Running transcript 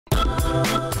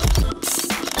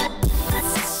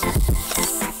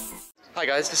Hi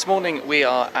guys, this morning we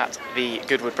are at the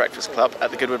Goodwood Breakfast Club at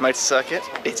the Goodwood Motor Circuit.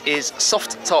 It is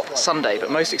Soft Top Sunday,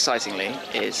 but most excitingly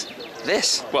is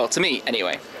this. Well, to me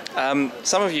anyway.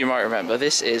 Some of you might remember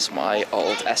this is my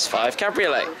old S5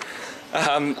 Cabriolet.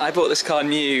 I bought this car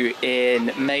new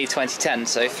in May 2010,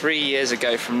 so 3 years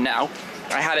ago from now.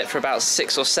 I had it for about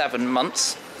 6 or 7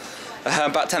 months,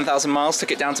 about 10,000 miles,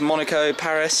 took it down to Monaco,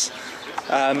 Paris,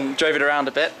 drove it around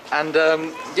a bit, and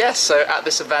yes, so at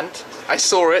this event I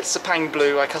saw it, Sepang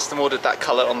Blue. I custom ordered that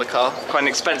colour on the car, quite an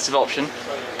expensive option,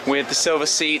 with the silver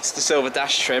seats, the silver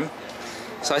dash trim.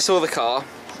 So I saw the car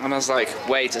and I was like,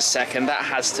 wait a second, that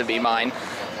has to be mine.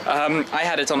 I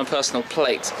had it on a personal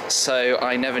plate, so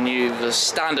I never knew the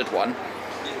standard one.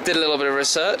 Did a little bit of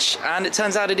research and it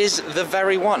turns out it is the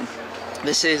very one.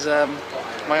 This is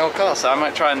my old car, so I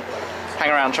might try and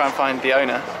hang around, try and find the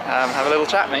owner, have a little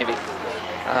chat maybe.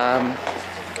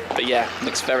 But yeah,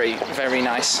 looks very, very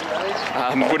nice.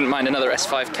 Wouldn't mind another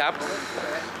S5 cab.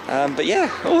 But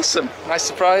yeah, awesome. Nice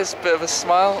surprise, bit of a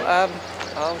smile.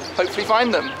 I'll hopefully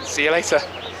find them. See you later.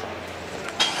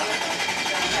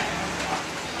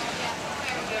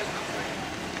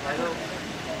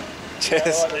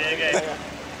 Cheers.